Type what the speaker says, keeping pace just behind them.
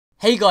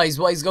Hey guys,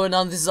 what is going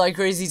on? This is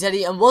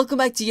iCrazyTeddy and welcome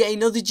back to yet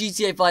another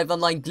GTA 5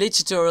 online glitch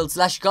tutorial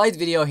 / guide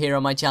video here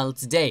on my channel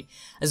today.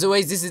 As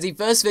always, this is the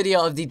first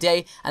video of the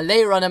day, and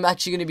later on I'm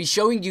actually going to be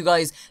showing you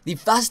guys the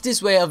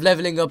fastest way of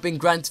leveling up in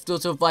Grand Theft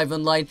Auto 5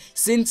 online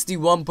since the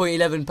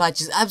 1.11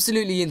 patch. Is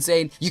absolutely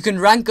insane. You can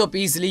rank up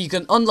easily, you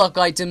can unlock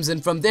items,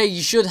 and from there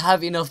you should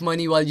have enough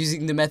money while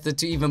using the method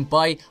to even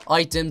buy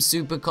items,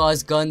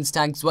 supercars, guns,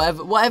 tanks,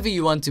 whatever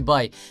you want to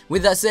buy.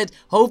 With that said,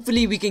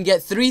 hopefully we can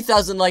get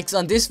 3,000 likes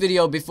on this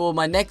video before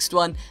my next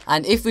one,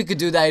 and if we could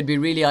do that, it'd be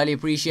really highly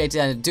appreciated,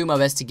 and I'd do my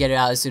best to get it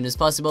out as soon as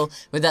possible.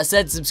 With that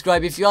said,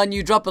 subscribe if you are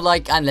new, drop a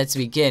like, and let's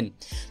begin.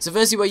 So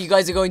firstly, what you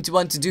guys are going to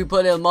want to do, put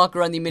a little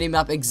marker on the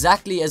minimap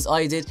exactly as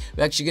I did.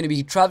 We're actually going to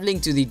be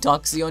traveling to the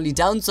docks. The only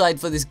downside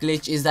for this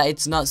glitch is that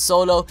it's not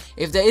solo.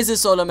 If there is a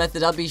solo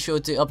method, I'll be sure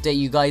to update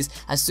you guys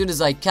as soon as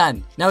I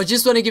can. Now I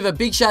just want to give a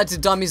big shout out to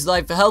Dommy's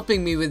Life for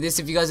helping me with this.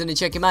 If you guys want to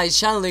check him out, his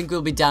channel link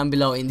will be down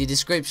below in the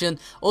description.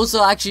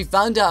 Also, I actually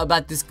found out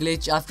about this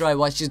glitch after I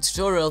watched a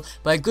tutorial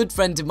by a good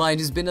friend of mine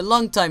who's been a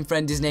long time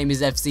friend. His name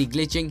is FC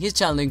Glitching. His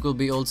channel link will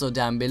be also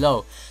down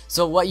below.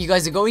 So what you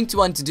guys are going to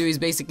want to do is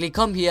basically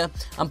come here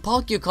and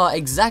park your car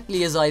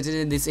exactly as I did,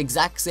 in this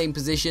exact same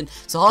position.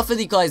 So half of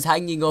the car is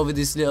hanging over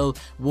this little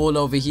wall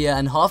over here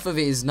and half of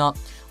it is not.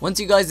 Once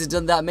you guys have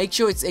done that, make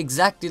sure it's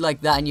exactly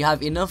like that and you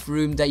have enough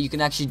room that you can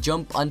actually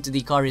jump onto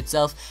the car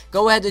itself.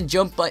 Go ahead and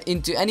jump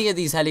into any of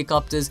these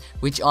helicopters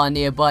which are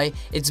nearby.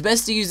 It's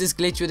best to use this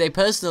glitch with a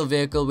personal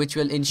vehicle, which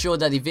will ensure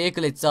that the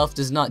vehicle itself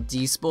does not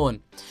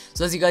despawn.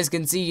 So as you guys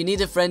can see, you need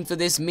a friend for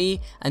this.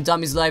 Me and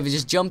Tommy's Live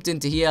just jumped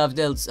into here. I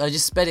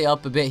just sped it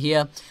up a bit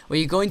here. What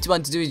you're going to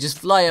want to do is just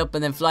fly up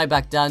and then fly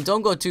back down.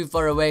 Don't go too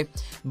far away,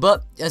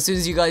 but as soon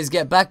as you guys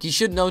get back, you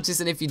should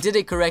notice, and if you did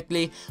it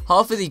correctly,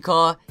 half of the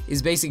car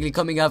is basically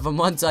coming out from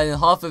one side and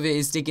half of it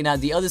is sticking out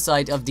the other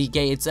side of the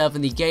gate itself,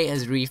 and the gate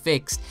has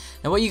refixed.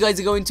 Now what you guys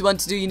are going to want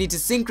to do, you need to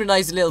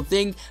synchronize a little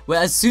thing where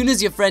as soon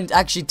as your friend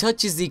actually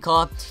touches the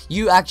car,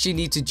 you actually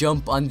need to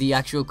jump on the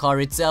actual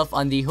car itself,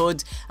 on the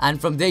hood, and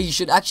from there you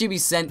should actually be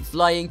sent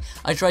flying.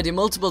 I tried it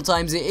multiple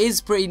times. It is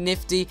pretty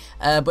nifty,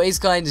 but it's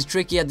kind of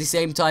tricky at the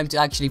same time to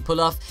actually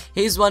pull off.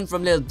 Here's one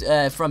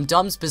from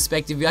Dom's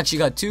perspective. We actually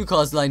got two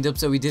cars lined up,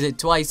 so we did it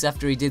twice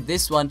after he did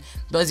this one.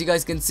 But as you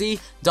guys can see,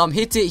 Dom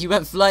hit it, he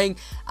went flying,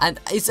 and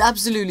it's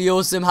absolutely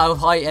awesome how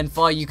high and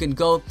far you can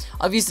go.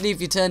 Obviously, if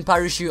you turn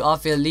parachute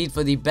off, it'll lead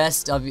for the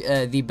best of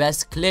the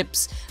best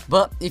clips,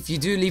 but if you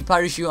do leave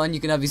parachute on, you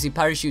can obviously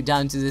parachute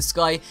down to the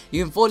sky.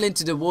 You can fall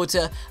into the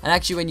water, and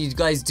actually when you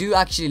guys do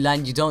actually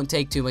land, you don't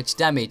take too much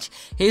damage.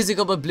 Here's a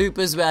couple of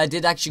bloopers where I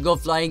did actually go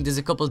flying. There's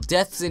a couple of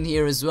deaths in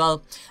here as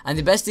well, and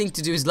the best thing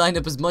to do is line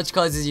up as much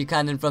cars as you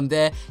can, and from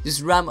there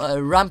just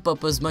ramp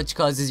up as much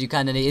cars as you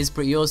can, and it is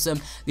pretty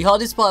awesome. The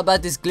hardest part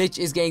about this glitch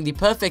is getting the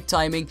perfect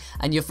timing,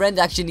 and your friend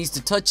actually needs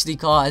to touch the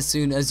car as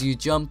soon as you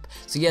jump.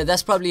 So yeah,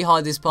 that's probably the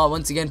hardest part.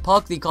 Once again,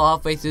 park the car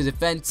halfway through the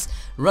fence,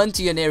 run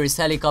to your nearest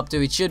helicopter,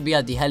 which should be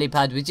at the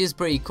helipad, which is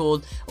pretty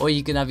cool, or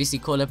you can obviously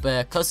call up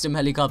a custom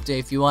helicopter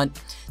if you want.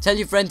 Tell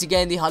your friend to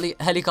get in the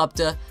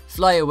helicopter,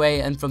 fly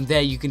away, and from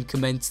there you can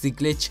commence the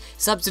glitch.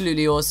 It's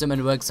absolutely awesome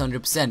and works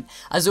 100%.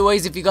 As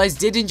always, if you guys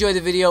did enjoy the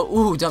video,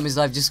 ooh, Tommy's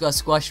Life just got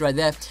squashed right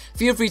there,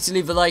 feel free to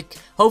leave a like.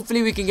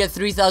 Hopefully we can get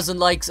 3,000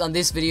 likes on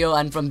this video,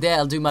 and from there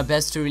I'll do my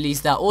best to release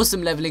that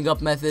awesome leveling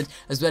up method,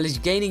 as well as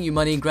gaining you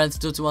money in Grand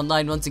Theft Auto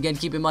Online. Once again,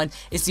 keep in mind,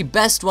 it's the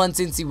best one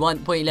since the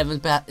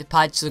 1.11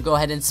 patch, so go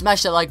ahead and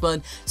smash that like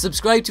button,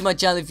 subscribe to my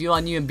channel if you are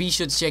new, and be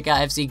sure to check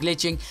out FC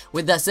Glitching.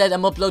 With that said,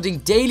 I'm uploading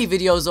daily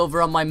videos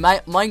over on my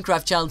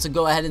Minecraft channel, so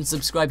go ahead and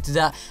subscribe to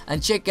that,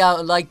 and check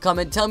out, like,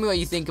 comment, tell me what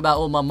you think about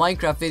all my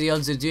Minecraft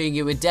videos. We're doing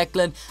it with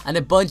Declan and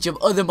a bunch of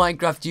other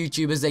Minecraft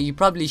YouTubers that you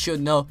probably should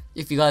know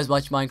if you guys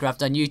watch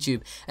Minecraft on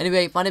YouTube.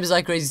 Anyway, my name is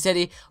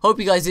iCrazyTeddy. Hope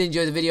you guys did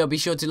enjoy the video. Be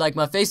sure to like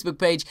my Facebook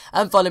page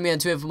and follow me on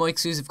Twitter for more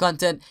exclusive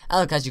content,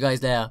 and I'll catch you guys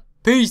there.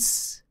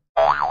 Peace!